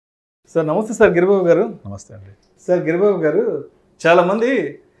Sir నమస్తే sir Giribabu గారు. నమస్తే అండి. సార్ గిరిబాబు గారు, చాలామంది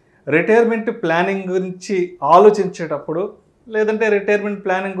రిటైర్మెంట్ ప్లానింగ్ గురించి ఆలోచించేటప్పుడు లేదంటే రిటైర్మెంట్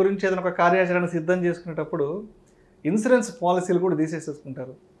ప్లానింగ్ గురించి ఏదైనా ఒక కార్యాచరణ సిద్ధం చేసుకునేటప్పుడు ఇన్సూరెన్స్ పాలసీలు కూడా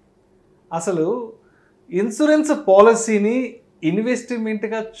తీసేసుకుంటారు. అసలు ఇన్సూరెన్స్ పాలసీని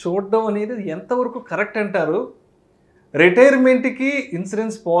ఇన్వెస్ట్మెంట్గా చూడడం అనేది ఎంతవరకు కరెక్ట్ అంటారు? రిటైర్మెంట్కి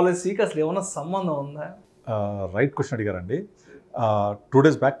ఇన్సూరెన్స్ పాలసీకి అసలు ఏమైనా సంబంధం ఉందా? రైట్ క్వశ్చన్ అడిగారండి. 2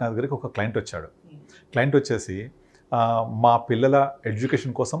 days బ్యాక్ నా దగ్గరికి ఒక క్లయింట్ వచ్చాడు. క్లయింట్ వచ్చేసి మా పిల్లల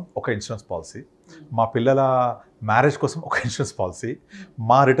ఎడ్యుకేషన్ కోసం ఒక ఇన్సూరెన్స్ పాలసీ, మా పిల్లల మ్యారేజ్ కోసం ఒక ఇన్సూరెన్స్ పాలసీ,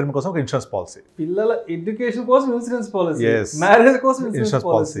 మా రిటర్న్ కోసం ఒక ఇన్సూరెన్స్ పాలసీ. పిల్లల ఎడ్యుకేషన్ కోసం ఇన్సూరెన్స్ పాలసీ, మ్యారేజ్ కోసం ఇన్సూరెన్స్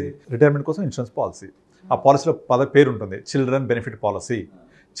పాలసీ, రిటైర్మెంట్ కోసం ఇన్సూరెన్స్ పాలసీ. ఆ పాలసీలో పేరు ఉంటుంది: children benefit policy,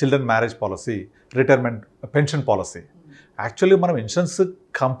 children marriage policy, retirement pension policy. Actually మనం ఇన్సూరెన్స్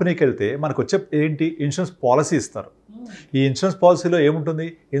కంపెనీకి వెళ్తే మనకు వచ్చే ఏంటి, ఇన్సూరెన్స్ పాలసీ ఇస్తారు. ఈ ఇన్సూరెన్స్ పాలసీలో ఏముంటుంది?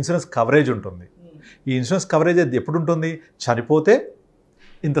 ఇన్సూరెన్స్ కవరేజ్ ఉంటుంది. ఈ ఇన్సూరెన్స్ కవరేజ్ ఎప్పుడు ఉంటుంది? చనిపోతే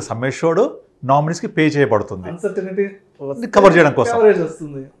ఇంత సమ్మేషోర్డ్ నామినీస్కి పే చేయబడుతుంది కవర్ చేయడం కోసం.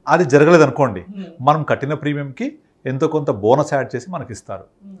 అది జరగలేదు అనుకోండి, మనం కట్టిన ప్రీమియంకి ఎంతో కొంత బోనస్ యాడ్ చేసి మనకి ఇస్తారు.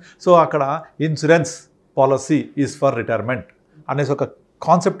 సో అక్కడ insurance policy is for retirement అనేసి ఒక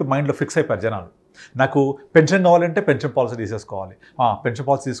కాన్సెప్ట్ మైండ్లో ఫిక్స్ అయిపోయారు జనాలు. నాకు పెన్షన్ కావాలంటే పెన్షన్ పాలసీ తీసేసుకోవాలి, పెన్షన్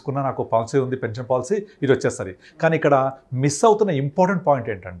పాలసీ తీసుకున్నా నాకు పాలసీ ఉంది, పెన్షన్ పాలసీ ఇది వచ్చేస్తుంది. కానీ ఇక్కడ మిస్ అవుతున్న ఇంపార్టెంట్ పాయింట్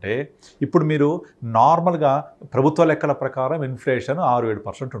ఏంటంటే, ఇప్పుడు మీరు నార్మల్గా ప్రభుత్వ లెక్కల ప్రకారం ఇన్ఫ్లేషన్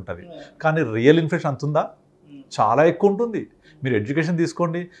 6-7% ఉంటుంది. కానీ రియల్ ఇన్ఫ్లేషన్ అంత ఉందా? చాలా ఎక్కువ ఉంటుంది. మీరు ఎడ్యుకేషన్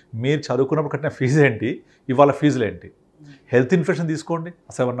తీసుకోండి, మీరు చదువుకున్నప్పుడు కట్టిన ఫీజు ఏంటి, ఇవాళ ఫీజులు ఏంటి? హెల్త్ ఇన్ఫ్లేషన్ తీసుకోండి,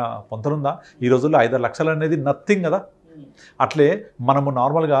 అసలు ఏమన్నా పొంతనుందా? ఈ రోజుల్లో 5 లక్షలు అనేది నథింగ్ కదా. అట్లే మనము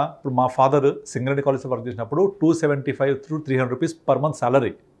నార్మల్గా ఇప్పుడు మా ఫాదర్ సింగరేణి కాలేజ్లో వర్క్ చేసినప్పుడు 275 to 300 rupees per month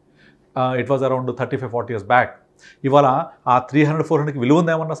salary. It was around 35-40 years back. ఇవాళ ఆ 300-400కి విలువ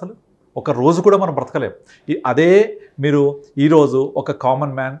ఉందేమన్నా? అసలు ఒక రోజు కూడా మనం బ్రతకలేం. అదే మీరు ఈరోజు ఒక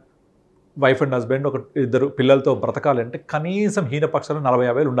common man, wife and husband, ఒక 2 పిల్లలతో బ్రతకాలంటే కనీసం హీనపక్షాలు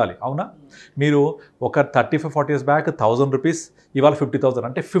 40-50 ఉండాలి, అవునా? మీరు ఒక 35-40 years బ్యాక్ 1000 రూపీస్, ఇవాళ 50,000,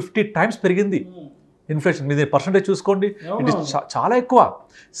 అంటే 50 times పెరిగింది ఇన్ఫ్లేషన్. మీద పర్సంటేజ్ చూసుకోండి, ఇట్ ఈస్ చాలా ఎక్కువ.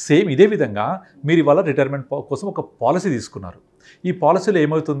 సేమ్ ఇదే విధంగా మీరు ఇవాళ రిటైర్మెంట్ కోసం ఒక పాలసీ తీసుకున్నారు. ఈ పాలసీలో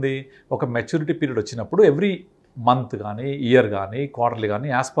ఏమవుతుంది? ఒక మెచ్యూరిటీ పీరియడ్ వచ్చినప్పుడు ఎవ్రీ మంత్ కానీ, ఇయర్ కానీ, క్వార్టర్లీ కానీ,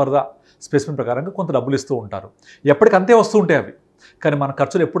 యాజ్ పర్ ద స్పెసిఫిక్ ప్రకారంగా కొంత డబ్బులు ఇస్తూ ఉంటారు. ఎప్పటికి అంతే వస్తూ ఉంటాయి అవి. కానీ మన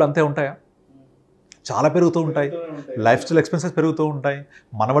ఖర్చులు ఎప్పుడు అంతే ఉంటాయా? చాలా పెరుగుతూ ఉంటాయి. లైఫ్ స్టైల్ ఎక్స్పెన్సెస్ పెరుగుతూ ఉంటాయి.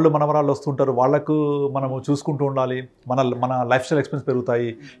 మనవాళ్ళు మనవరాళ్ళు వస్తుంటారు, వాళ్ళకు మనము చూసుకుంటూ ఉండాలి. మన లైఫ్ స్టైల్ ఎక్స్పెన్స్ పెరుగుతాయి,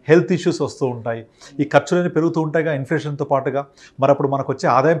 హెల్త్ ఇష్యూస్ వస్తూ ఉంటాయి. ఈ ఖర్చులన్నీ పెరుగుతూ ఉంటాయిగా ఇన్ఫ్లేషన్తో పాటుగా. మరి అప్పుడు మనకు వచ్చే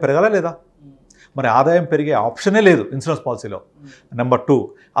ఆదాయం పెరగాలా లేదా? మరి ఆదాయం పెరిగే ఆప్షనే లేదు ఇన్సూరెన్స్ పాలసీలో. నెంబర్ 2,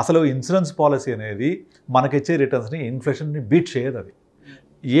 అసలు ఇన్సూరెన్స్ పాలసీ అనేది మనకిచ్చే రిటర్న్స్ని, ఇన్ఫ్లేషన్ని బీట్ చేయదు. అది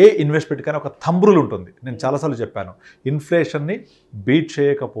ఏ ఇన్వెస్ట్మెంట్ కానీ ఒక థంబ్ రూల్ ఉంటుంది. నేను చాలాసార్లు చెప్పాను, ఇన్ఫ్లేషన్ని బీట్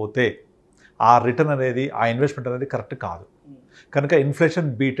చేయకపోతే ఆ రిటర్న్ అనేది, ఆ ఇన్వెస్ట్మెంట్ అనేది కరెక్ట్ కాదు. కనుక ఇన్ఫ్లేషన్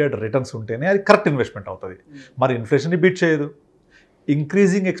బీటెడ్ రిటర్న్స్ ఉంటేనే అది కరెక్ట్ ఇన్వెస్ట్మెంట్ అవుతుంది. మరి ఇన్ఫ్లేషన్ని బీట్ చేయదు,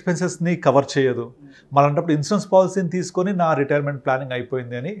 ఇంక్రీజింగ్ ఎక్స్పెన్సెస్ని కవర్ చేయదు. మళ్ళంటప్పుడు ఇన్సూరెన్స్ పాలసీని తీసుకొని నా రిటైర్మెంట్ ప్లానింగ్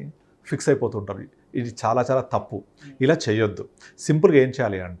అయిపోయింది అని ఫిక్స్ అయిపోతుంటారు. ఇది చాలా చాలా తప్పు. ఇలా చేయొద్దు. సింపుల్గా ఏం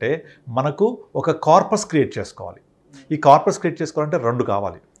చేయాలి అంటే, మనకు ఒక కార్పస్ క్రియేట్ చేసుకోవాలి. ఈ కార్పస్ క్రియేట్ చేసుకోవాలంటే 2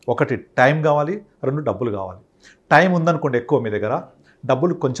 కావాలి. ఒకటి టైం కావాలి, 2 డబ్బులు కావాలి. టైం ఉందనుకోండి ఎక్కువ మీ దగ్గర,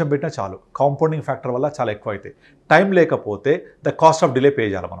 డబ్బులు కొంచెం పెట్టినా చాలు. కాంపౌండింగ్ ఫ్యాక్టర్ వల్ల చాలా ఎక్కువ అవుతాయి. టైం లేకపోతే the cost of delay pay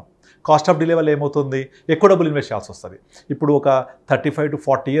చేయాలి మనం. కాస్ట్ ఆఫ్ డిలే వల్ల ఏమవుతుంది? ఎక్కువ డబ్బులు ఇన్వెస్ట్ చేయాల్సి వస్తుంది. ఇప్పుడు ఒక 35 to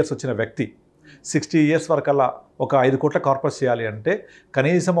 40 years వచ్చిన వ్యక్తి 60 years వరకల్లా ఒక 5 కోట్ల కార్పస్ చేయాలి అంటే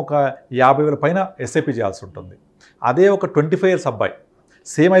కనీసం ఒక 50,000 పైన ఎస్ఐపి చేయాల్సి ఉంటుంది. అదే ఒక 25 years అబ్బాయి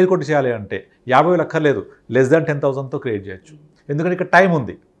సేమ్ 5 కోట్లు చేయాలి అంటే 50,000 అక్కర్లేదు, లెస్ దాన్ 10,000తో క్రియేట్ చేయొచ్చు. ఎందుకంటే ఇక్కడ టైం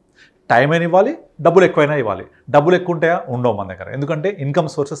ఉంది. టైం అయినా ఇవ్వాలి, డబ్బులు ఎక్కువైనా ఇవ్వాలి. డబ్బులు ఎక్కువ ఉంటాయా? ఉండవు మన దగ్గర. ఎందుకంటే ఇన్కమ్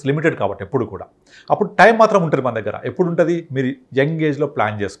సోర్సెస్ లిమిటెడ్ కాబట్టి ఎప్పుడు కూడా. అప్పుడు టైం మాత్రం ఉంటుంది మన దగ్గర. ఎప్పుడు ఉంటుంది? మీరు యంగ్ ఏజ్లో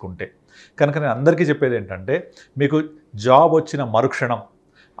ప్లాన్ చేసుకుంటే. కనుక నేను అందరికీ చెప్పేది ఏంటంటే, మీకు జాబ్ వచ్చిన మరుక్షణం,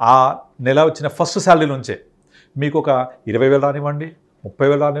 ఆ నెల వచ్చిన ఫస్ట్ శాలరీ నుంచే మీకు ఒక 20,000 రానివ్వండి,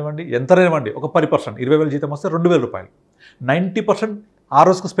 30,000 రానివ్వండి, ఎంత రానివ్వండి, ఒక 10%, 20,000 జీతం వస్తే 2,000 రూపాయలు, 90% ఆ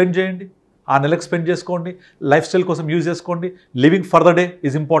రోజుకు స్పెండ్ చేయండి. ఆ నెలకు స్పెండ్ చేసుకోండి. లైఫ్ స్టైల్ కోసం యూజ్ చేసుకోండి. Living for the day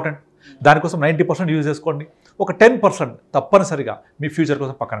is important. దానికోసం 90% యూజ్ చేసుకోండి. ఒక 10% తప్పనిసరిగా మీ ఫ్యూచర్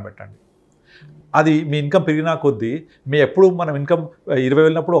కోసం పక్కన పెట్టండి. అది మీ ఇన్కమ్ పెరిగినా కొద్దీ, ఎప్పుడు మనం ఇన్కమ్ 20,000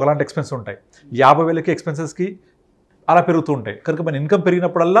 వెళ్ళినప్పుడు ఒకలాంటి ఎక్స్పెన్స్ ఉంటాయి, 50,000కి ఎక్స్పెన్సెస్కి అలా పెరుగుతూ ఉంటాయి. కనుక మన ఇన్కమ్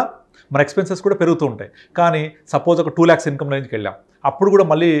పెరిగినప్పుడల్లా మన ఎక్స్పెన్సెస్ కూడా పెరుగుతూ ఉంటాయి. కానీ సపోజ్ ఒక 2 lakhs ఇన్కమ్ రేంజ్కి వెళ్ళాం, అప్పుడు కూడా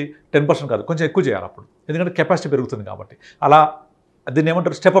మళ్ళీ 10% కాదు, కొంచెం ఎక్కువ చేయాలి అప్పుడు. ఎందుకంటే కెపాసిటీ పెరుగుతుంది కాబట్టి. అలా దీన్ని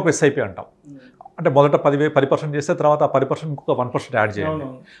ఏమంటారు? స్టెప్ అప్ ఎస్ఐపి అంటాం. అంటే మొదట 10% చేస్తే తర్వాత ఆ 10% ఇంకొక 1% యాడ్ చేయండి.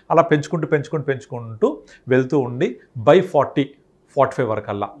 అలా పెంచుకుంటూ వెళ్తూ ఉండి బై 45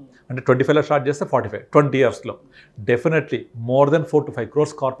 వరకల్లా, అంటే 25లో స్టార్ట్ చేస్తే 45, 20 ఇయర్స్లో definitely more than 4 to 5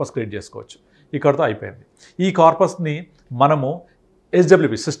 crores corpus create చేసుకోవచ్చు. ఇక్కడతో అయిపోయింది. ఈ కార్పస్ని మనము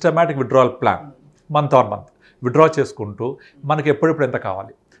SWP systematic withdrawal plan month or month withdraw చేసుకుంటూ మనకి ఎప్పుడెప్పుడు ఎంత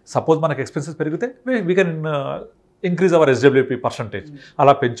కావాలి, సపోజ్ మనకి ఎక్స్పెన్సెస్ పెరిగితే we can increase hour SWP percentage.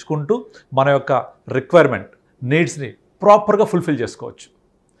 అలా పెంచుకుంటూ మన యొక్క రిక్వైర్మెంట్ నీడ్స్ని ప్రాపర్గా ఫుల్ఫిల్ చేసుకోవచ్చు.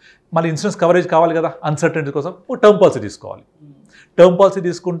 మళ్ళీ ఇన్సూరెన్స్ కవరేజ్ కావాలి కదా, అన్సర్టనిటీ కోసం టర్మ్ పాలసీ తీసుకోవాలి. టర్మ్ పాలసీ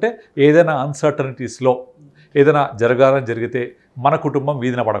తీసుకుంటే ఏదైనా అన్సర్టనిటీస్లో ఏదైనా జరిగితే మన కుటుంబం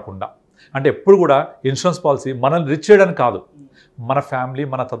వీధిన పడకుండా, అంటే ఎప్పుడు కూడా ఇన్సూరెన్స్ పాలసీ మనల్ని రిచ్ చేయడానికి కాదు, మన ఫ్యామిలీ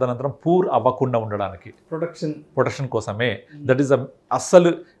మన తదనంతరం పూర్ అవ్వకుండా ఉండడానికి ప్రొటెక్షన్ కోసమే. దట్ ఈస్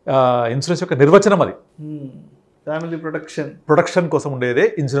అస్సలు ఇన్సూరెన్స్ యొక్క నిర్వచనం అది. ఫ్యామిలీ ప్రొటెక్షన్ కోసం ఉండేదే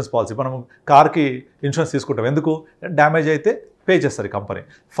ఇన్సూరెన్స్ పాలసీ. మనం కార్కి ఇన్సూరెన్స్ తీసుకుంటాం ఎందుకు, డ్యామేజ్ అయితే పే చేస్తారు company,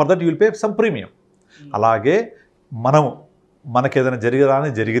 for that you will pay some premium. అలాగే మనకి ఏదైనా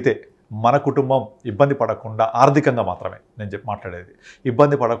జరిగితే మన కుటుంబం ఇబ్బంది పడకుండా, ఆర్థికంగా మాత్రమే నేను మాట్లాడేది,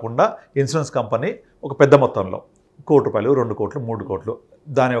 ఇబ్బంది పడకుండా ఇన్సూరెన్స్ కంపెనీ ఒక పెద్ద మొత్తంలో ₹1 కోటి, 2 కోట్లు, 3 కోట్లు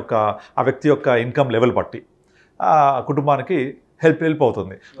దాని యొక్క ఆ వ్యక్తి యొక్క ఇన్కమ్ లెవెల్ బట్టి ఆ కుటుంబానికి హెల్ప్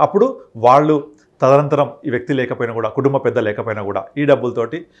అవుతుంది. అప్పుడు వాళ్ళు తదనంతరం ఈ వ్యక్తి లేకపోయినా కూడా, కుటుంబ పెద్ద లేకపోయినా కూడా ఈ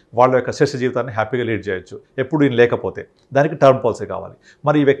డబ్బులతోటి వాళ్ళ యొక్క శేష జీవితాన్ని హ్యాపీగా లీడ్ చేయొచ్చు. ఎప్పుడు ఈయన లేకపోతే దానికి టర్మ్ పాలసీ కావాలి.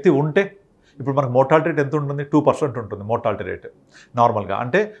 మరి ఈ వ్యక్తి ఉంటే ఇప్పుడు మనకు మోర్టాలిటీ రేట్ ఎంత ఉంటుంది, 2% ఉంటుంది మోర్టాలిటీ రేట్ నార్మల్గా.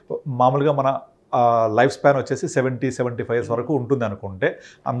 అంటే మామూలుగా మన లైఫ్ స్పాన్ వచ్చేసి 70-75 ఇయర్స్ వరకు ఉంటుంది అనుకుంటే,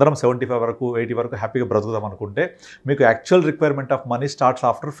 అందరం 75 వరకు 80 వరకు హ్యాపీగా బ్రతుకుదాం అనుకుంటే, మీకు actual requirement of money starts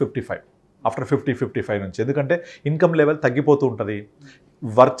after 50-55 నుంచి. ఎందుకంటే ఇన్కమ్ లెవెల్ తగ్గిపోతూ ఉంటుంది,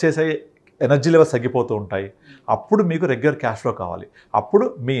 వర్క్ చేసే ఎనర్జీ లెవెల్స్ తగ్గిపోతూ ఉంటాయి. అప్పుడు మీకు రెగ్యులర్ క్యాష్ ఫ్లో కావాలి. అప్పుడు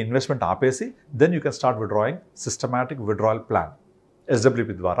మీ ఇన్వెస్ట్మెంట్ ఆపేసి then you can start withdrawing systematic withdrawal plan.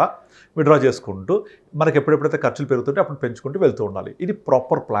 SWP ద్వారా విత్డ్రా చేసుకుంటూ మనకి ఎప్పుడెప్పుడైతే ఖర్చులు పెరుగుతుంటే అప్పుడు పెంచుకుంటూ వెళ్తూ ఉండాలి. ఇది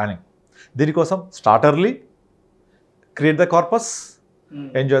ప్రాపర్ ప్లానింగ్. దీనికోసం స్టార్టర్లీ create the corpus,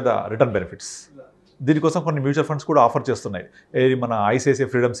 enjoy the return benefits. దీనికోసం కొన్ని మ్యూచువల్ ఫండ్స్ కూడా ఆఫర్ చేస్తున్నాయి. మన ICICI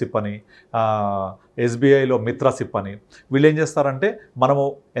ఫ్రీడమ్ సిప్ అని, SBIలో మిత్రా సిప్ అని. వీళ్ళు ఏం చేస్తారంటే మనము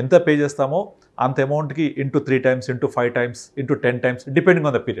ఎంత పే చేస్తామో అంత అమౌంట్కి into 3 times, into 5 times, into 10 times depending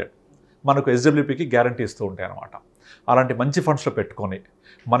on the period మనకు SWPకి గ్యారంటీ ఇస్తూ ఉంటాయి అన్నమాట. అలాంటి మంచి ఫండ్స్లో పెట్టుకొని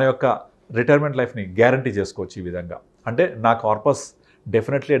మన యొక్క రిటైర్మెంట్ లైఫ్ని గ్యారంటీ చేసుకోవచ్చు ఈ విధంగా. అంటే నా corpus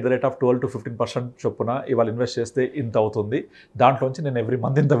definitely at the rate of 12-15% చొప్పున ఇవాళ ఇన్వెస్ట్ చేస్తే ఇంత అవుతుంది, దాంట్లోంచి నేను ఎవ్రీ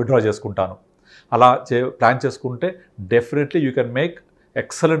మంత్ ఇంత విత్డ్రా చేసుకుంటాను. అలా ప్లాన్ చేసుకుంటే definitely you can make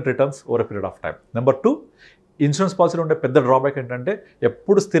excellent returns over a period of time. Number 2, insurance పాలసీలో ఉండే పెద్ద డ్రాబ్యాక్ ఏంటంటే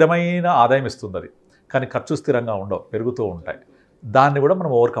ఎప్పుడు స్థిరమైన ఆదాయం ఇస్తుంది అది, కానీ ఖర్చు స్థిరంగా ఉండవు, పెరుగుతూ ఉంటాయి. దాన్ని కూడా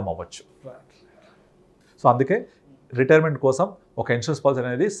మనం ఓవర్కమ్ అవ్వచ్చు. సో అందుకే రిటైర్మెంట్ కోసం ఒక ఇన్సూరెన్స్ పాలసీ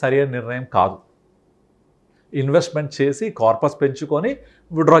అనేది సరైన నిర్ణయం కాదు. ఇన్వెస్ట్మెంట్ చేసి కార్పస్ పెంచుకొని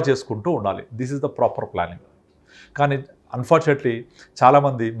విత్డ్రా చేసుకుంటూ ఉండాలి. This is the proper planning. కానీ అన్ఫార్చునేట్లీ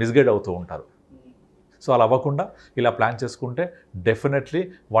చాలామంది మిస్గైడ్ అవుతూ ఉంటారు. సో అలా అవ్వకుండా ఇలా ప్లాన్ చేసుకుంటే డెఫినెట్లీ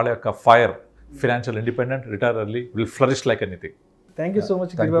వాళ్ళ యొక్క financial independent, retire early, will flourish like anything. Thank you so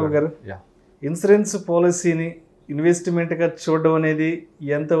much Giribabu గారు. ఇన్సూరెన్స్ పాలసీని ఇన్వెస్ట్మెంట్గా చూడడం అనేది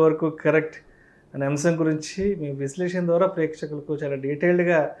ఎంతవరకు కరెక్ట్ అనే అంశం గురించి మీ విశ్లేషణ ద్వారా ప్రేక్షకులకు చాలా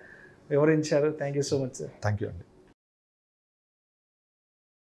డీటెయిల్డ్గా వివరించారు. Thank you so much sir. Thank you అండి.